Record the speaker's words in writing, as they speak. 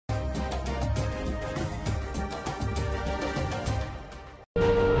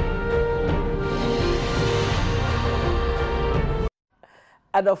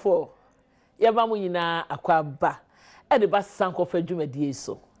adofo yeba mu nyina akwaba e de ba Sankofa dwumadie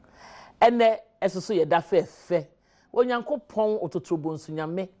so ene esoso ye da fefe onyankopon ototrobo nsu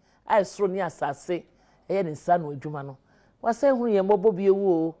nyame aisro ni asase eye ne nsa no adwuma no wase hunu ye mbobọ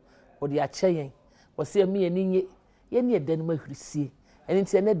biewu o de ache yen wase mi eninye ye ne edan mahwirisie eni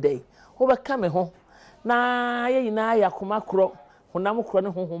ntie ne dai wo be ka me ho na ye nyina ya koma kro honam kro ne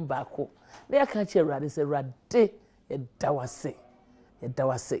honhom baako na ya ka che Awurade se Awurade ye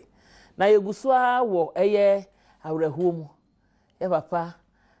dawase na yeguso awo eye awrahuo mu e papa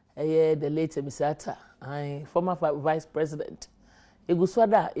eye the late Misata former vice president yeguso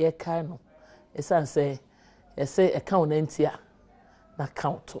da ye kai no esanse yese account ntia na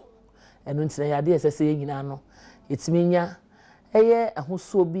account enu ntina yade yese ye nyina no yetiminya eye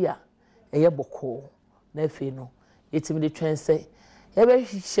ahosuo bi a eye boko na afi no yetimi de twense ye be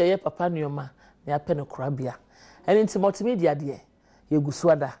hye ye papa nioma na ape no korabia enu nti multimedia de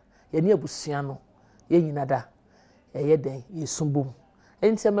yeguso da ye ne abusua no ye nyina da eye den yesumbum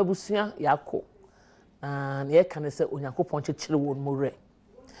enu nti amabusua yakọ na ye kan se onyankopon kyekire won mu re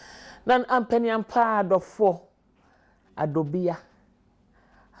nan ampani ampa adofo adobia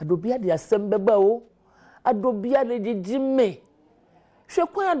de asem beba o adobia de gigime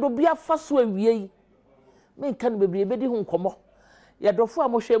hwekwan adobia faso awie yi me kan bebre bedi hu nkomo ya dofo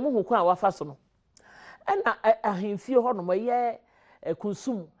amohwe mu hu kwan awafaso no ena ahemfie ho no ye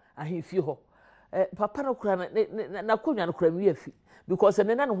konsum ahemfie ho papa no kura na konwa no kura mi afi because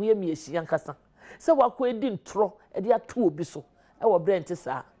nena no ho ye mi ehia nkasa se wakọ edi ntro e de ato obi so e wo brent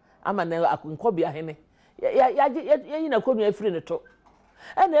saa ama na akonkobia hene ya yina konwa afiri ne to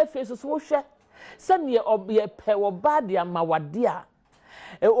e na efeso so hwe se ne obie pe wo ba de amawade a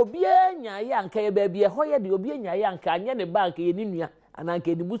obi anya ya nka ye ba bia ho ye de obi anya ya nka anya ne bank ye ni nua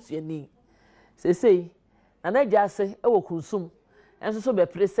ananka ni busuani sesei na na gya ase e wo konsum enso so be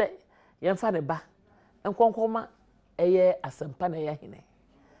prese ye mfa ne ba enkonkoma eye asempa na ye hene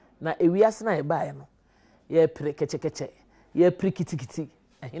na ewiase na ye bae no ye pre kechekeche ye pre kitikiti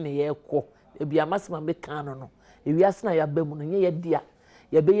ehene ye kọ ebia masema me kan no ewiase na ya ba mu no nye ye dia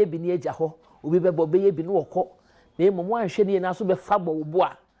ye be ye bi ni agya ho obi be bo be ye bi no wokọ na emu anhwe ne na so be fa bo wo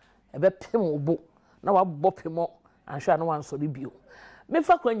a ebe pem wo na wa bo pemo anhwe na wan so de bio me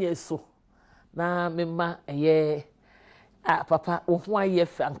fa kwanya so na me ma eye papa wo ho aye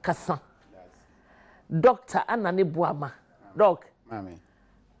fa nkasa doctor anane boama doc mami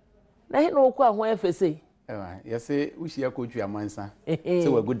na he no kwa ho efese yese ushia kotu amansa se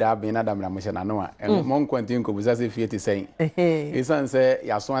wagu da ben na damra mo hye no a mon kwantin ko busa se fie ti sen esan se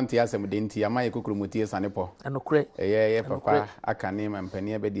yaso ante asem de nti amaye kokromotie sanepo anokre ye papa akane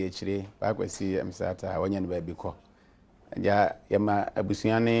mampani abedi akire ba kwasi Misata wanya ne ba bi ko ya yema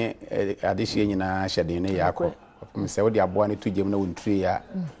abusuane adehie nyina hyeden ne yakọ mse wodi aboa ne tugem na wontue ya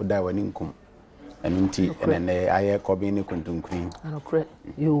woda wani nkum aninti enene aye kobi ne kuntunkun anokre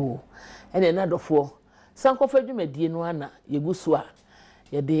yo ene na dofo Sankofa dwumadie no ana yeguso a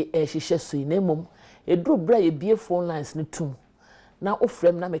ye de hihye so na mom edru bra ye bie phone lines ne tum na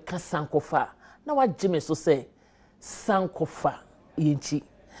ofrem na meka Sankofa na wagime so se Sankofa yinchi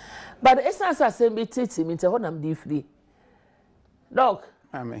but essence assembly titi mi te ho nam di free dog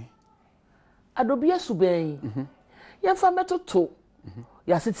amen adobia suben ye fa metoto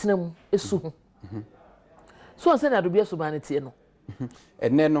ya setenam esu so se na adobia suban tie no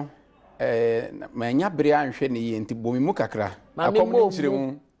enne no manya bere anhwe ne ye nti bomi mu kakra akom ne chire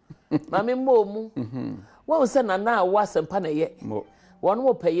mu mame momu wo se na na wa sempa na ye wono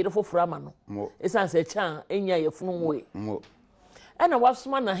wo payire foforo ama no esan se chan enya ye funu we ena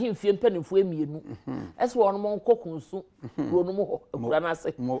wasoma na hemfie mpanifo emienu ese wono mo kokunsu kuro no mo ho akura na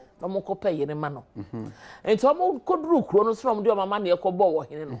ase na mo ko payire ma no enti o mo koduru kuro no so mo de o mama na ye ko bo wo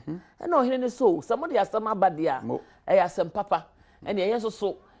hene no ena o hene ne so samo de asama bade a eya sempapa ena ye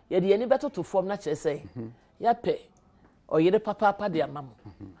so ye de ani betoto fom na kire sei ya pe oyire papa de amam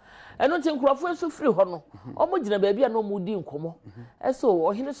eno nti nkrofo eso firi ho no o mo gina baabi a no mo di nkomo eso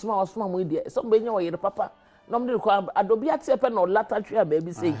ohene soma wasoma mo di so mo nya oyire papa no mo de ko adobi ate pe no lata twa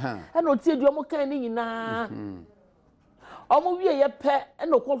baabi sei eno tie di o mo kan ni nyina o mo wie ye pe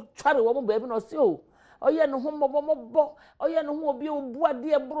eno ko tware wo mo baabi no se o oye no ho mo oye no ho obi obu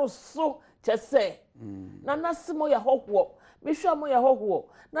ade e bro so chese na nasimo ya hohwo mehwa mo ya hohwo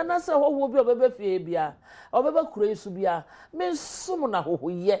na nasa hohwo bi obebe fie bia obebe kuro yisu bia me sum na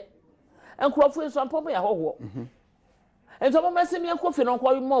hohwoye enkrofo yisu ampo ya hohwo ento mo mesi me kofi no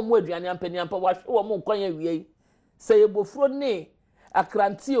kwa mo aduane ampani ampa wa hwe mo nkwanya wie se yebofuro ne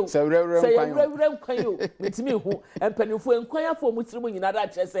akrantio se yewrewre nkwanyo metimi hu empanifo nkwanya fo mu tiri mu nyina da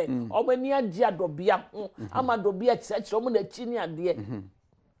kyerese o mani agye adobia ho ama dobia kyerekere mo na chi ni ade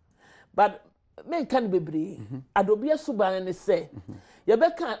but men can be brave. Adobia Suban and say,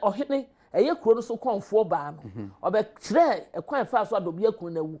 Yabeka or Henry, a year chrono so conform ban, or be tre a quite fast Adobia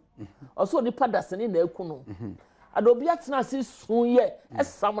Kuno, or so the Padasan in the Kuno. Adobia Nasi soon ye, a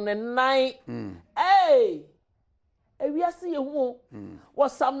summoning night. Hey! We are seeing who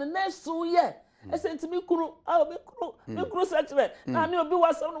was summoning next soon ye. I said to me, Kuru, I'll be Kuru, no Kuru such man. Now you'll be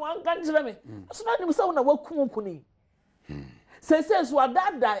what someone can't tell me. That's not him someone about Kumukuni. Says what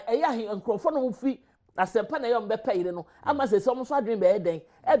that die, a yahi and crophone fee. I said, Panayom be paid. I must say, someone's dream bed day.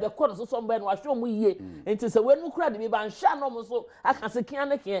 Every corner so some ben was shown me ye. And to say, when you cried me by Shan almost so, I can say,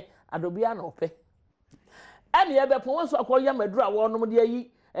 Kiana here, Adobiano pay. And the other points I call Yam a draw one of the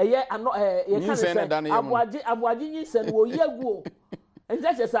ye, a year and not a can't say, Abuaji said, well, ye go. And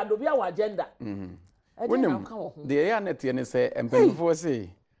that's just Adobia agenda. The Ayaneti and say, and before say,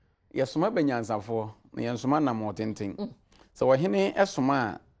 yes, my Benyans for the Yansumana more tinting. So I hear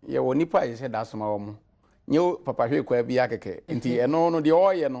Esuma. Ye wo nipa ye da soma wo mu nyo papa hwe kwa bia keke nti eno no de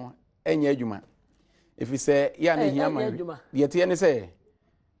oye no enya adwuma ifi se ya na hia ma de tie ne se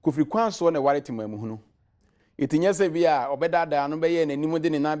kofri kwan so na ware timamu hunu itinye se bia obedada no be ye nanim de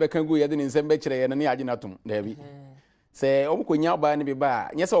ne na be kan gu ye de ne nsem be kire ye ne age na tom da bi se omkonya oba ne bi ba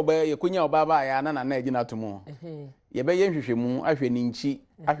nye se oba ye konya oba ba ya na na age na tom ye be ye hwehwemu ahwe ni nchi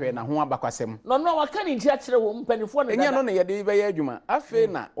ahwe na ho abakwasem no waka ni nchi akire wo mpanifo ne enya no na ye de be ye adwuma afe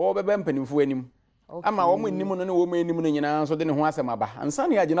na wo be mpanifo anim ama wo anim no ne wo anim no nyina so de ne ho asem aba ansa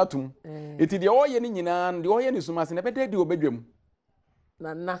ne age na tom eti de wo ye ne nyina de wo ye ne sumase ne bede de obedwam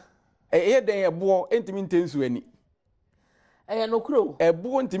na ye den ebo entimi ntensu ani no kro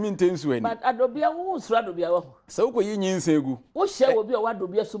ebo ntimi ntensu ani but Adobia wo suro Adobia wo se wo koyi nyinsa egu wo hye wo bi o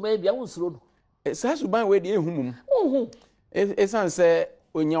Adobia suma bia wo suro no sa suban we de ehumum esan se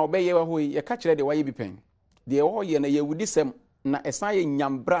onya obeye wa hoyi ye ka kire de waye bi pen de wo ye na ye wudi sem na esan ye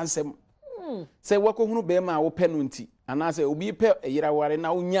nyambra nsem se wakohunu be ma wo pe no nti ana se obi pe yira ware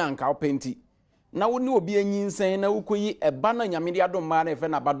na wonya anka wo pe nti na wo ni obi anyinsen na wokoyi eba na nyame de adoma na efe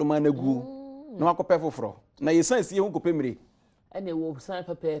na badoma na gu na wakope foforo na ye san sie hu kopemire ene wo san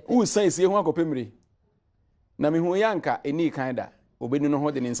pepe wo san sie hu akopemire na me hu yanka eni kan da obeni no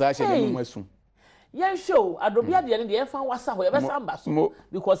ho de nsa ahye na mu asu yen show Adobia de ne de fan wasa ho ye be san ba so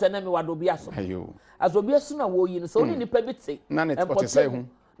because enemy Adobia so ayo Adobia so na wo yi no so ni nipa bi te na ne potese hu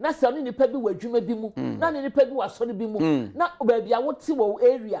na se ni nipa bi wadwuma bi mu na ne nipa bi wasori bi mu na ba bia wo ti wo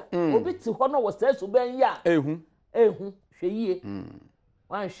area obi ti ho no wo se so ben ya ehu hwe yie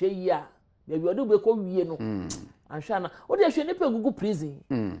wan hwe yie a ba bi odu be ko wie no anhwa na wo de hwe nipa gugu prison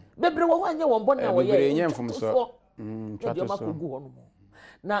bebre wo anye won bon na wo ye bebre nyemfum so de ma ko gu ho no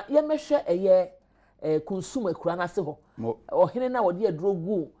na ye mehwe eye consumer kura na se ho ohene na wo de aduro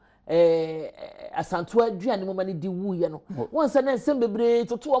gu asanto aduane mo mane di wuye no won se na nsem bebre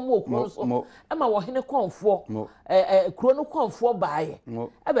toto am okuro so ema wo hene konfo kuro no konfo baaye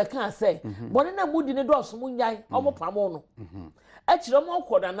ebe kan se bone na mudi ne do so mu nyai omo pamo no akire mo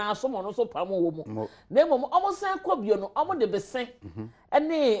okoda na aso mo no so pamo wo mu na emo omo san kobio no omo de besen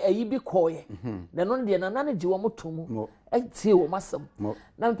ene ayi bi koye na no de na na je wo mo tomu tie wo masam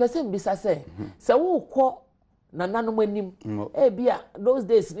na mpese mbisa se wo ko na nanom anim bia those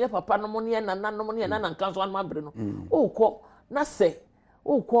days ne papa no mo ne na nanom ne na nkanso an mabre no ukọ na se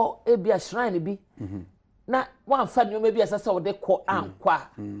ukọ bia shrine bi na wan fa nyoma bia sese wo de kọ ankwa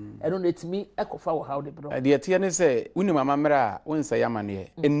eno netimi ekofa wo how de bro de tie ne se uni mama mra a wonsa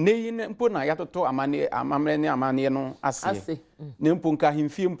yamane enneyi ne mpo na yatoto amane amamre ne amane no ase ne mpo nka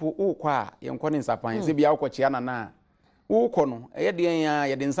himfie mpo ukọ a yenkọ ne nsapan se bia ukọ chia na ukọ no eye de ya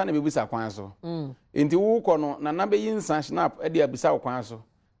ye de nsa na bebusa kwan so enti ukọ no na na be yi nsa snap e de abisa kwan so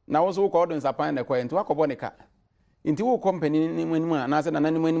na wo so ukọ do nsapan na kwa enti wakọbọ ne ka enti ukọ mpani ni manimu a na se na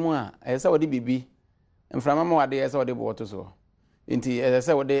nanimu animu a ese wo de bibi mframa ma wade ese wo de bo to so enti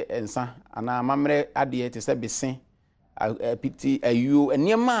ese wo de nsa ana mamre ade te se besen apiti ayu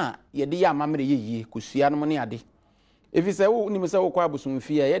enema ye de ya mamre yeye kusua no ne ade efi se wo ni se wo kwa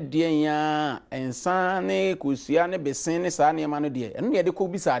abusumfie ye de ya ensa ne kusua ne besen ne sa ne ma no de eno ye de ko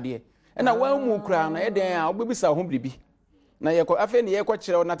bisa ade na wan mu kura na ye de a obebisa ho bribi na ye ko afa ne ye ko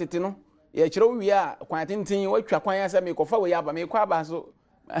kire na tete no ye kire wo wi a kwan tintin watwa kwan ya se me ko fa wo ya ba me kwa ba so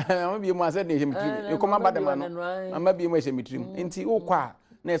ama bi mu ase ne hemtrim e ko ma ba de ma no ama bi mu hemtrim enti wo kwa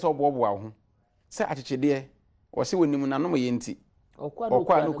na ye se obobo ho se akyekede wo se wonim na no mo ye nti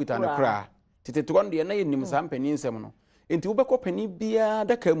okwa no kuta no kura tete to ndo ye na ye nim sa mpani nsem no enti wo bekọ pani bia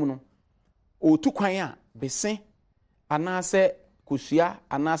daka mu no o tu kwan a besen anase kusua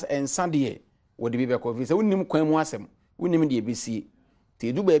anase ensa de wo de bi bekọ fi se wonim kwan mu asem wonim de ebesie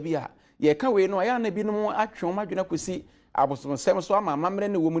te du ba bi a ye ka we no ya na bi no atwe o madwena kosi abosom sem so ama mamre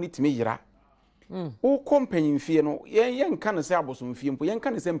ne wo mu ni timi yira wo kompanyimfie no yen kan se abosom fie mpo yen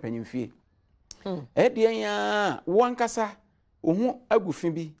kan se mpanyimfie de ya wo ankasa wo hu agufi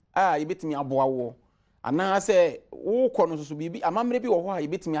bi a yebetimi aboa wo ana se wo kɔ no so bibi amamre bi wo ho a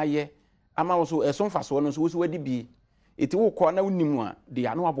yebetimi aye ama wo so esomfaso no so wo so wadi bi eti wo kɔ na wonim a de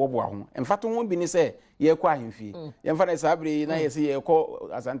ano aboaboa ho emfato ho bi ni se ye kɔ ahemfie ye mfa na sabre na ye se ye kɔ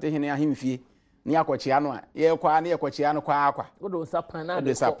asante hene ahemfie ni akɔkyea no a ye kɔ na ye kɔkyea no kwa akwa wo do sapan na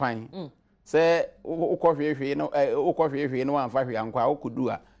de sapan se wo kɔ hwehwe no wo kɔ hwehwe no amfa hwe ankwa wo kudu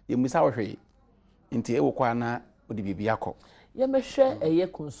a ye musa wo hwe nti e wo kɔ na odi bibi akɔ ye mehwɛ eye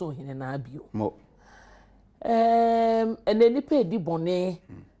konso hene na abio mo ene nipa edi bɔne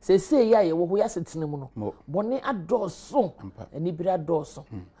sese ya ye wo ho ya setene mu no bɔne adɔso eni bira adɔso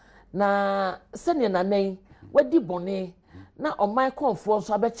na sene nanan wadi bɔne na ɔman konfo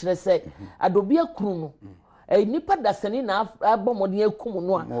so abɛkyerɛ sɛ adobi akuru no nipa dasani na abɔmɔden akum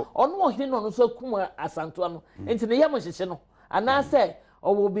no a ɔno ɔhene no so akum asantoa no enti ne yam hyehye no ana sɛ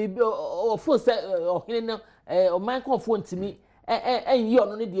ɔwɔ bibi ɔfo sɛ ɔhene no ɔman konfo ntimi enyi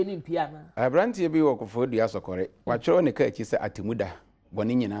ono ne de ni mpia na abrantie bi wo kofo dua sokore wa kyerɛ ne ka achi sɛ atemuda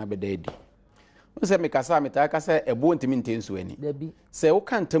bɔne nyinaa bɛda adi wo sɛ mekasa meta ka sɛ ɛbo ntimi ntensu ani sɛ wo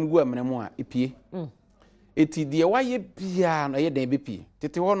kan tam gu amene mu a epie eti de wayɛ bia no yɛ dan bepie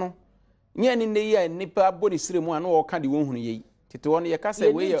tete hɔ no nya ni ne yi nipa bɔ ne sire mu a no wo ka de wo hunu yi tete hɔ no yɛ ka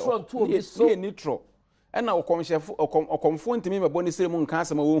sɛ we yɛ nitro ɛna ɔkɔmfo ntimi mɛbɔ ne sire mu nka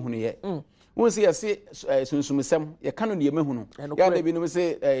asɛm a wo hunu yɛ won se yɛse sunsumsɛm yɛka no ne mahunu ya da bi no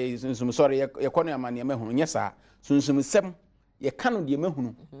se sunsumsɔre yɛkɔ no ama ne mahunu nyɛ saa sunsumsɛm yɛka no de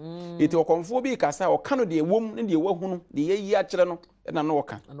mahunu eti ɔkɔmfo bi kasa ɔka no de wom ne de wahunu de yɛyi akyerɛ no na no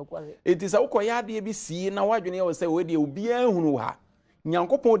wɔka eti sɛ wokɔ ya de bi sie na wadwene yɛ sɛ we de obia hunu ha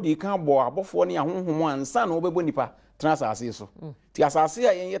nyankopɔn de ka bɔ abɔfo ne ahonhom ansa na wobɛbɔ nipa tena asase so ti asase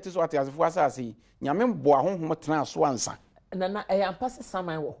a yɛn yɛte so ate asefo asase nyame bɔ ahonhom tena so ansa na ɛyɛ ampase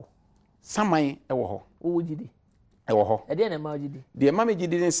saman wɔ hɔ saman ɛwɔ hɔ wo gidi ɛwɔ hɔ ɛde na ma gidi de ma me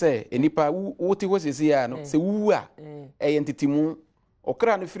gidi ne sɛ enipa wo te hɔ sesi ya no sɛ wuwu a ɛyɛ ntetimu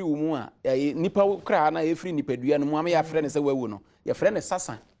okra no firi wo mu a nipa okra na yɛ firi nipadua no mu ama yɛ frɛ ne sɛ wawu no yɛ frɛ ne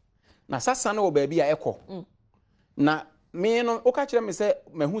sasa na sasa no wɔ baabi a ɛkɔ na me no woka kyerɛ me sɛ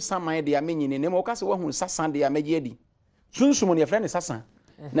mahu saman de a menyine ne ma woka sɛ wahu sasa de a megye adi sunsum no yɛ frɛ ne sasa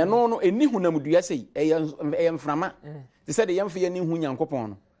na no eni hunam dua sei ɛyɛ mframa te sɛ de yɛmfa yɛ ni hu nyankopɔn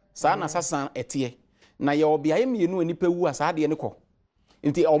no saa na sasa etie na ye obiaye mienu anipa wu a saa de ne kɔ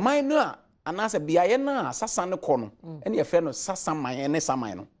nti ɔman no a anase biaye na sasa ne kɔ no ene ye frɛ no sasa man ne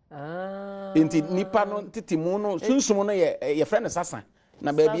saman no nti nipa no titimu no sunsum no ye frɛ no sasa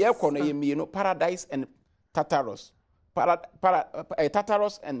na ba biaye kɔ no ye mienu paradise and Tartarus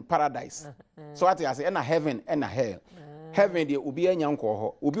Tartarus and paradise so ati ase na heaven and hell heaven de obi anya nkɔ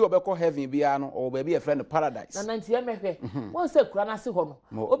hɔ obi obɛkɔ heaven bia no o ba bi e friend paradise na nanti e mehwe won se kura na se hɔ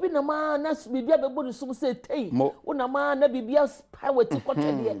no obi na ma na bibia bɛbɔ ne sum sɛ tei wo na ma na bibia spawati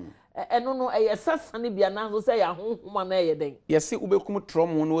kɔtɛ de ɛno no ɛyɛ sasa ne bia na so sɛ ya honhoma na ɛyɛ den yɛse wobɛkum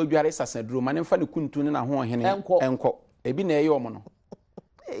trom no adware sasa duro ma ne mfa ne kuntu ne na ho hene ɛnkɔ ebi na ɛyɛ ɔmo no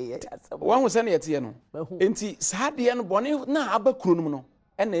wɔn sɛ ne yɛte no enti saa de no bɔne na aba kuro no mu no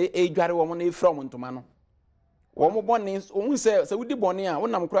ɛna ɛdware wɔn na ɛfira wɔn ntoma no wɔn bɔne ohun sɛ wodi bɔne a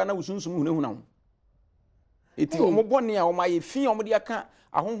wonam kora na wosunsum hunahuna ho eti wɔn bɔne a wɔn ayɛ fi wɔn de aka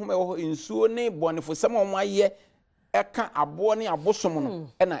ahonhom ɛwɔ hɔ nsuo ne bɔnefo sɛm wɔn ayɛ ɛka aboɔ ne abosom no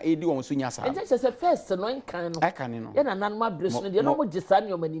ɛna ɛdi wɔn so nya saa ɛnkyɛ sɛ first no nkan no ɛka ne no yɛ na nanom abreso no deɛ na wɔn gye saa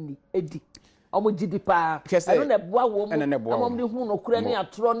ne wɔn ani edi wɔn gye di paa ɛno na ɛboa wɔn mu wɔn de hu no kura ne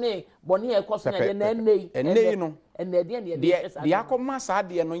atorɔ ne bɔne yɛ kɔ so na yɛ na ɛnɛ no ɛnɛ deɛ ne yɛ de akɔma saa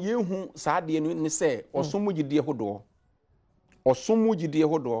deɛ no yɛhu saa deɛ no ne sɛ ɔsom mu gyidie hodoɔ ɔsom mu gyidie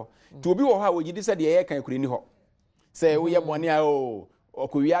hodoɔ nti obi wɔ hɔ a wɔgyidi sɛ deɛ yɛka akura ni hɔ sɛ woyɛ bɔne a o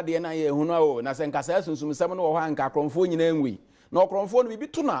ɔkɔwia deɛ na yɛ hu no o na sɛ nkasa sunsumsɛm no wɔ hɔ a nka akorɔmfoɔ nyinaa nwui na ɔkorɔmfoɔ no bibi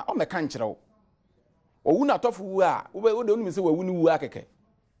to no a ɔmmɛka nkyerɛ wo ɔwu no atɔfo wu a wode wonim sɛ wawu no wu akɛkɛ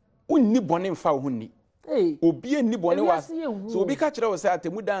wonni bɔne mfa wo ho nni obi enni bɔne wa so obi ka kyerɛ wo sɛ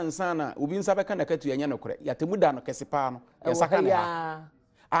atemu da nsa na obi nsa bɛka na katu anya no korɛ yatemu da no kɛse paa no yɛsaka ne ha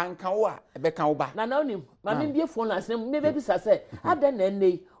anka wo a ɛbɛka wo ba na onim ma me bie phone last name me be bisa sɛ ada na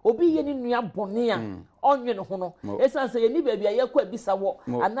ennei obi ye ni nua bɔne a ɔnwe ne ho no esan sɛ ye ni baabi a yɛkɔ abisa wo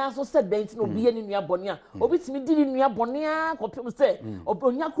ana so sɛ dɛn na obi ye ni nua bɔne a obi timi di ni nua bɔne a kɔpem sɛ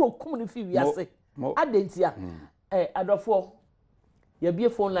onya kro kum ne fi wiase ada ntia adɔfo ya bie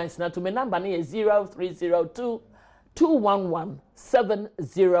phone lines na to me number na yɛ 0302 211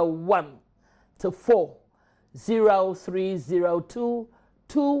 701 to 4 0302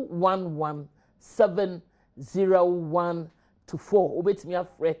 211 701 0124 obetimi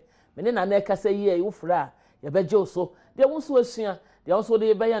afre me na na kasa yi e wofra ya beje so de wonso asua de wonso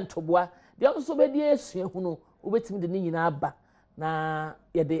de be ya ntoboa de wonso be de asua hunu obetimi de ni nyina aba na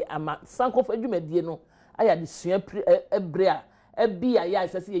ye de ama Sankofa adwumadie no aya de sua ebre a ebia ya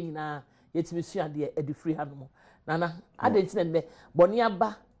sese ye nyina yetimi sua de e de free hanom nana adentina ne boni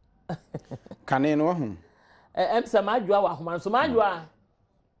aba kane no ho emsa madwa wa homa so madwa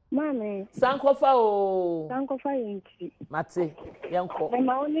Mami. Sankofa o. Sankofa yenti. Mate, yanko.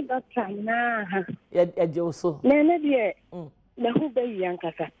 Mama only doctor na ha. Eje oso. Nene die. Na hu be yi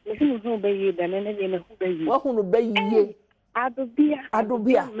ankasa. Esi hu be yi da nene die na hu be yi. Wa hu no be yi. Adobia.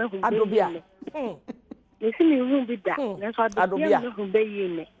 Esi mi hu bi da. Na so adobia na hu be yi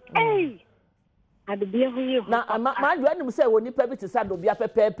ne. Adobia hu yi. Na ma adwa nim say woni pa bi te sa adobia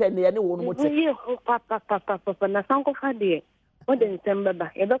pepepe ne ye ne wo no mote. Yi papa na Sankofa die. O de nsem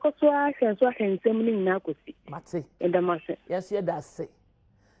baba. E be ko so ahwe nsem ni na akosi. Mate. E da mase. Yes ye da se.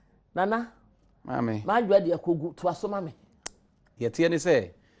 Nana. Mami. Ma adwa de akogu to aso mami. Yete ne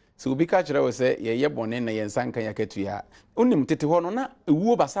say so obi ka kire wo say ye bone na ye nsankan yakatua. Onim tete ho no na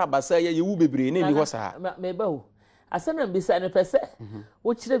ewuo basa ye yewu bebre na ni ho saa. Me ba o. Asana mbisa ne pese.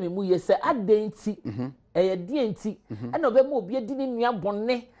 Wo kire me mu ye say adenti. Eye die enti. Na obema obi edi ni nua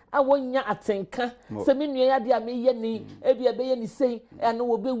bone. Awonya atenka se me nua yade a me ye ni ebia be ye ni sei ana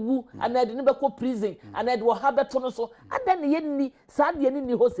wo be wu ana de ne be ko prison ana de wo ha beto no so ada ne ye ni sa de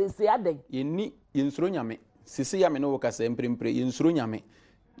ni ho sese adan ye ni ye nsuro nyame sese ya me no wo kasa emprempre ye nsuro nyame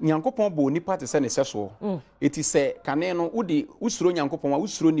nyankopon bo nipa te se ne seso eti se kane no wudi usuro nyankopon wa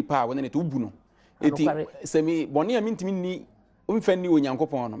usuro nipa a wona ne to ubu no eti se mi bone a mintimi ni umfa ni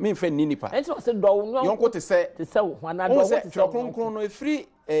onyankopon no me mfa ni nipa enti wo se do nyo yonko te se wo ana do wo te se kronkron no efri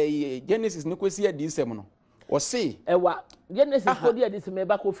Genesis no kwesi adisem no o se ewa Genesis ko di adisem e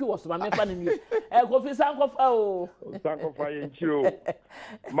ba ko fi wo so ma me fa ne ni ko fi Sankofa o Sankofa yenchiro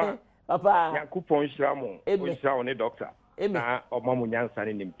ma papa yakupon shiramo o shirawo ne doctor na omamu nyansa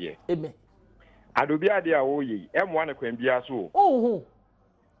ne nimpie adobi ade a wo yi emwa ne kwan bia so ohu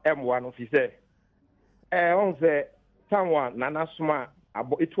emwa no fi se on se someone nana suma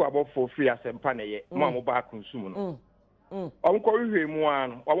etu abofo free asempa ne ye mo amo ba consume no onko hwe mu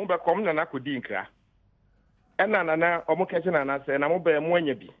an omo be kom na nakodi nkra ena nana omo keche na na se na mo be mo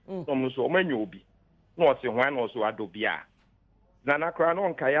anya bi omo so omo anya obi na o se hwan na o so adobia nana kra no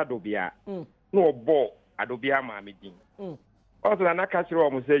nka ya adobia na obo adobia ma medin o so nana ka kire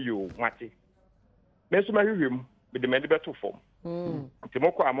omo se yo mate me so ma hwe mu be de me de beto fom nti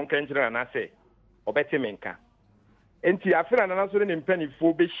mo ko amon kan kire na se obete menka enti afira nana so ne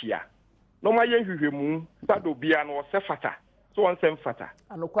mpanifo be hia no ma ye hwehwemu sado bia no se fata so won se mfata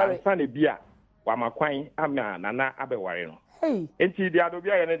ansa ne bia wa makwan ama nana abeware no enti dia do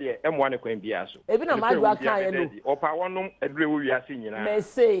bia ye ne de emwa ne kwan bia so ebi na madu aka ye no opa wonum edure wo wiase nyina me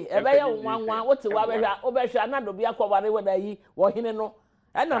say ebe ye nwanwa wote wa behwa obehwa na do bia kwabare wada yi wo hene no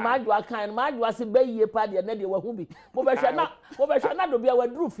ena madu aka no madu ase bayiye pa de ne de wa hu bi mo behwa na do bia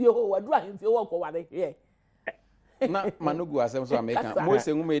waduru fie ho waduru ahemfie ho kwabare ye na manugu asem so America mo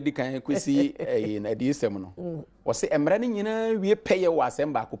se ngum edikan kwesi na adisem no o se emra ne nyina wie peye wa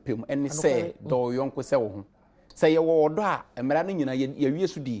asem ba ko pem ene se do yonko se wo ho se ye wo do a emra ne nyina ye wie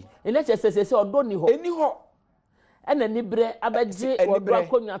su di ene che se odo ni ho eni ho ena ni bre abeje odo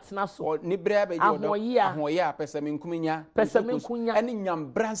akonwa tena so ni bre abeje odo ahoye a pese menkunya ene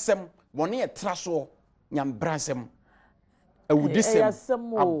nyambransem woni e tra so nyambransem awudisem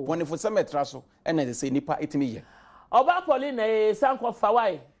abonefo se metra so ene se nipa etimi ye Oba Pauline na Sankofa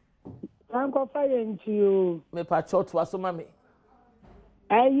wai. Sankofa yenti o. Me pa chot waso mame.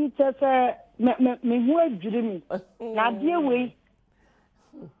 Ayi tese me hu adwiri mi. Na de we.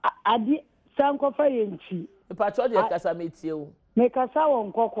 Ade Sankofa yenti. Me pa chot de kasa metie o. Me kasa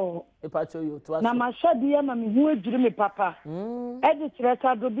won kokko. Me pa chot yo to waso. Na ma hwede ya ma me hu adwiri mi papa. E de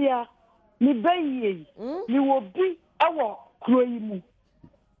tireta do bia. Mi bayiye. Mi wo bi ewo kuro yi mu.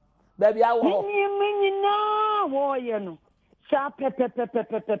 Baby awo. Minyi na wo ye no. Sa pepe.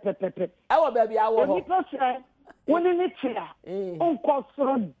 Awo baby awo ho. Ni pese woni ni tia. Onko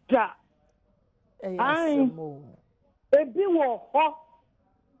soro da. Ai. Ebi wo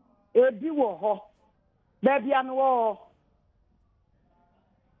ho. Baby an wo.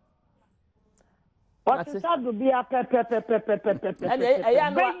 What's do be a pepe.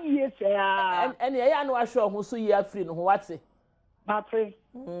 And I know I show who so ye free no what's it? Matre.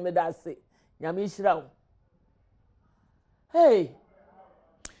 Me da se. Nyame hira wo. Hey.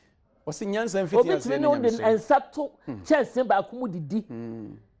 O se nyansa mfiti ase ne nyame. Obi ensato chance ba ko mu didi.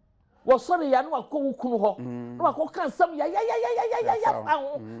 Wo sori ya no akọ wukunu ho. No akọ kan sam ya.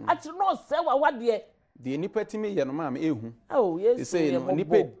 A chi no se wa wade. the nipa timi ye no ma ehu oh yes say no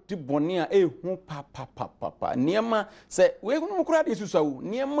nipa di bone a ehu pa niema say we hu kura de susawu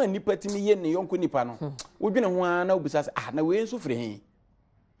niema nipa timi ye ne yonko nipa no wo dwene ho a na obisa say na we nso firi he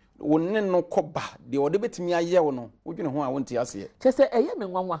wonne no koba de ode betimi aye wo no wo dwene ho a wonti ase chese eye me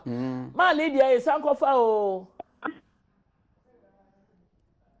nwanwa ma Lydia e Sankofa o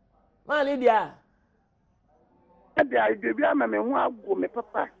ma Lydia I do be a man who go me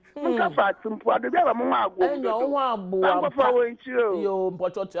papa. Nka fa tumpo ado be a mo ho ago. Enyo ho abo Sankofa wo nchiro. Yo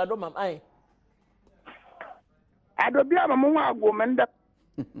mpochocho Adom ai. Ado be a mo ho ago me nda.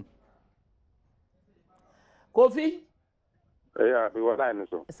 Kofi? Yeah, we were lying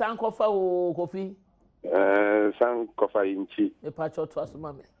so. Sankofa o Kofi? Sankofa inchi. Me pachocho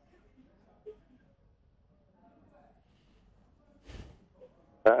asuma me.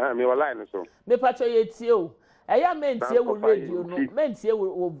 Me were lying so. Me pacho ye tie o. Eya mentie wo radio no, mentie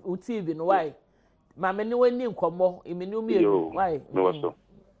wo TV no why? Ma me ne wani nkomo, imi ne umi enu why? No so.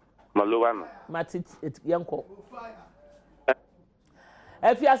 Malowa no. Matit yanko.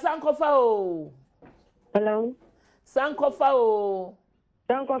 Efia Sankofa o. Hello. Sankofa o.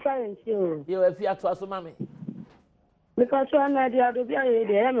 Sankofa nchi o. Yo efia to asoma me. Because one idea do be a ye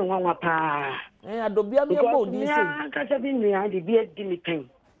de me nwanwa pa. Adobia me bo di se. Ka se bi nua de bi edi mi pen.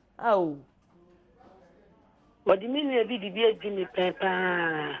 Aw. What do you mean you be the Jimmy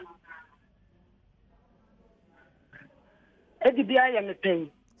Pepper? Eddie be I am a pain.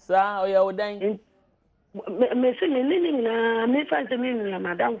 Sir, or your dying. Me say me na me find me na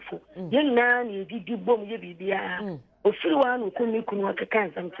madam fo. Yen na ni di bom ye bibia. O firi wa no ko mi kunu akeka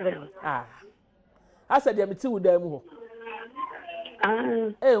nsam tere. Ah. Asa dia meti wudam ho.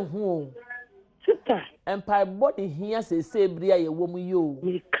 Ah. Ehu. Super. Empire body here say bria ye wo mu yo.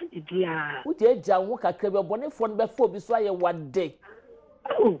 Me ka bia. Wo de agya wo kakra be bonefo no be fo bi so aye wade.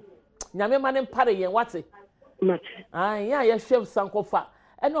 Oh. Nyame ma ne mpare yen wate. Mate. Ah, ya ye chef Sankofa.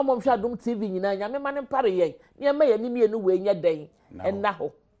 Ene omom hwa Adom TV nyina nyame ma ne mpare yen. Ne ma ye ni mienu we nya den. Enna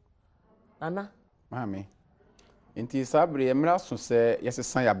ho. Nana. Mami. Inti sabre emra so se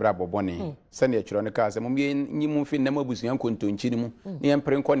yesesan ya bra bobone se ne atwiro ne ka se mom ye nyimu fi na mabusuan kontonchi ni mu ne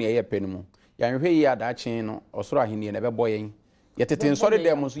empre nko ne ye penu mu ya nhwe yi adaachen no osoro ahenie na bebo yen yetete nsore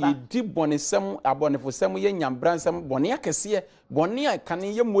dem so ye di bonesem abonefo sem ye nyambransem bone akese bone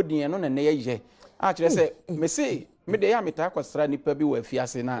akane ye modin no na ne ye a kire se mesi me de ya meta kwasra nipa bi wa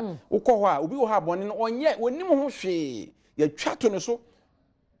afiase na ukọ ho a obi wo ha bone no onye onim ho hwe ya twato ne so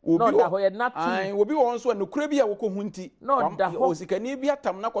no da ho ye natu ai obi wo nso no kura bi a wokọ hunti no da ho osikani bi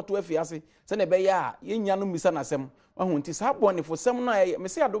atam na kwoto afiase se ne be ya ye nya no misa na sem ahunti sa bɔnefo sɛm na me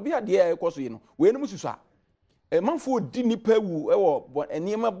se adobi ade a ɛkɔ so yi no we no mususu a manfo di nipa wu ɛwɔ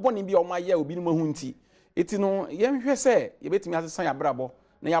eniema bɔne bi a ɔma yɛ obi no mahunti eti no yɛnhwɛ sɛ yɛbetumi asesan abrabɔ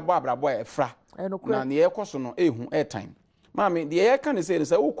na yɛabɔ abrabɔ a ɛfra na ne yɛkɔ so no ehu airtime maame de yɛka ne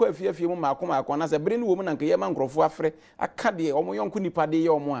sɛ wokɔ afiafie mu maako na sɛ bere ne wo mu na nka yɛma nkrɔfo afrɛ aka de ɔmo yɔnko nipa de yɛ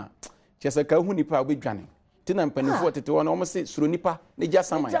ɔmo a kyɛ sɛ ka hu nipa a obedwane tina mpanifo tete wona omo se suro nipa ne gya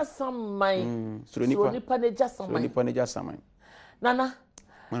saman suro nipa ne gya saman nana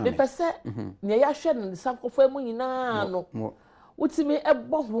me pese ne ya hwe ne Sankofa mu nyina no utimi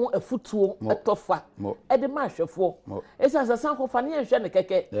ebo ho afutuo etofa e de ma hwefo esa Sankofa ne hwe ne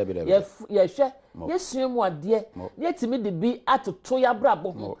keke ye hwe ye suemu ade ne timi de bi atoto ya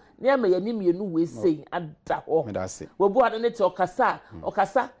brabo ho ne ma yani mienu we sei ada ho wo bu ade ne te okasa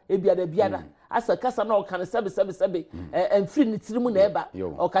ebiada asa kasa na okane sebe emfiri ne tirimu na eba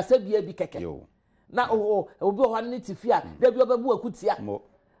okasa bia bi keke na obi ho ne tifia da bi obabu akutia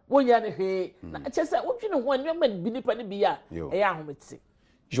wonya ne hwe na chese wotwene ho anwema bi nipa ne bia eya ahometi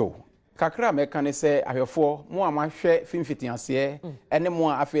yo kakra meka ne se ahwefo mo amahwe fimfitiase ene mo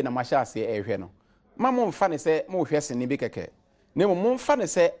afi na mahya ase ehwe no ma mo mfa ne se mo hwe sene bi keke ne mo mfa ne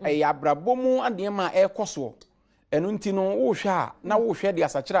se eyabrabo mu ade ma ekoso enu nti no wo hwe a na wo hwe de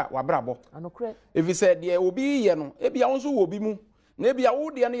asakira wabrabo anokre evi se de obi ye no ebia wonso wo obi mu na ebia wo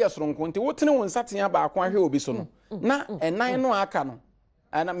de ne yesoronko nti wo tene won satea ba akwa hwe obi so no na enan no aka no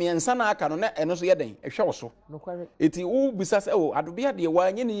ana miensa na aka no na eno so ye den ehwe wo so nokware eti wo bisa se o adobia de wa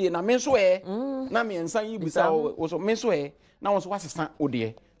nye ne na me so na miensa yi bisa wo so me so na won so wasesa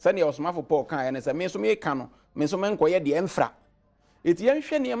ode se ne osomafo Paul kan ya ne se me so me ka no me so me nkoye de emfra eti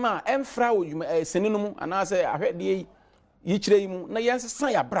yenhwe ne ma emfra odwuma seninu mu ana se ahwede yi kire yi mu na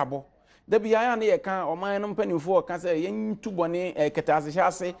yensa ya brabo da bia ya ne ye kan oman no mpanimfo ka se yentu bone ketase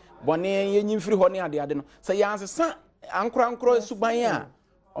hyase bone yenyimfiri ho ne ade no se yansa ankro suban a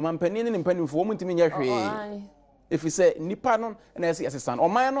oman panin ne mpanimfo wo mutimi nya hwe efise nipa no na ese yesesan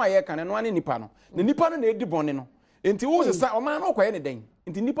oman no aye kan no ane nipa no na nipa no na edi bone no enti wo sesa oman no koye ne den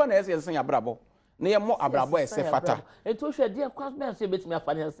enti nipa na ese yesesan ya brabo na ye mo abrabo e se fata eto hwe de kwa me ase betimi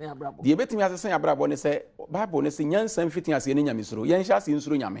afane ase abrabo de betimi ase abrabo ne se bible ne se nyansan fitin ase ne nyame suro yen hya ase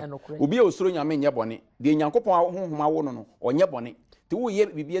nsuro nyame obi e osuro nyame nye bone de nyankopon honhoma wo no onye bone te wo ye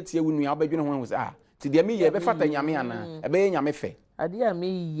bibia tie wo nua abadwene ho se ti de me ye be fata nyame ana e be ye nyame fe ade a me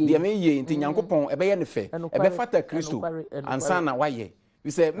ye de me ye nti nyankopon e be ye ne fe e be fata Kristo ansa na waye we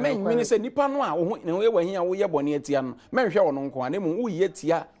say men mini say nipa no a wo ne wo hia wo ye bone atia no men hwe wo no nko ane mu wo ye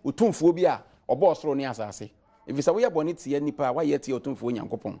tia otumfuo bi a obo soro ne asase if say wo ye bone tia nipa wa ye tia otumfuo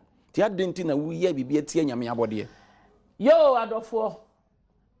nyankopon tia denti na wo ye bibia tia nyame abode yo adofo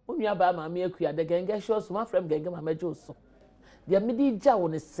onua ba ma me akua de genge shows ma frem genge ma mejo so de me di ja wo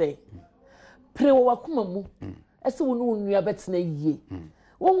ne say pre wo wakoma mu ese wo no onua betena yie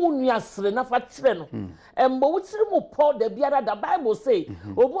wo nua sere na fa kire no embo wo tiri mu po da biara da bible say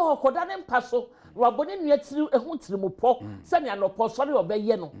obo hokoda ne mpa so wa bone nua tiri ehu tiri mu po se ne anopo sori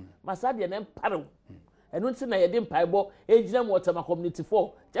obeye no masa de ne mpare enu nti na ye de mpaebo ejina mu Otama community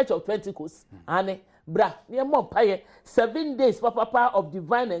 4 Church of Pentecost ane bra ne mo paye 7 days papa of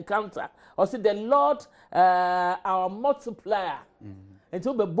divine encounter or say the Lord our multiplier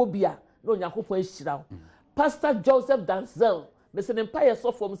enti be bobia no Yakobon ehira Pastor Joseph Danzel me se ne mpaye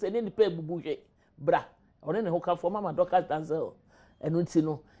so fom se ne nipa ebubuhwe bra one ne ho ka fom mama Doctor Danzel enu nti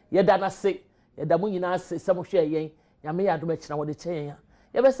no ye da na se ye da mu nyina se se mo hwe yen nyame ya adom akira wo de chen ya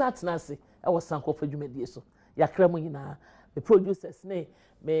ye be sa atena se e wo Sankofa dwumadie so ya kra mu nyina me producers ne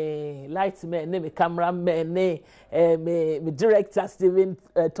me light man ne me cameraman ne me director Steven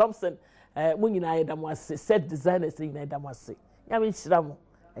Thompson mu nyina ye da mo ase set designers nyina ye da mo ase ya me hira mo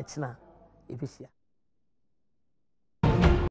akina ebisia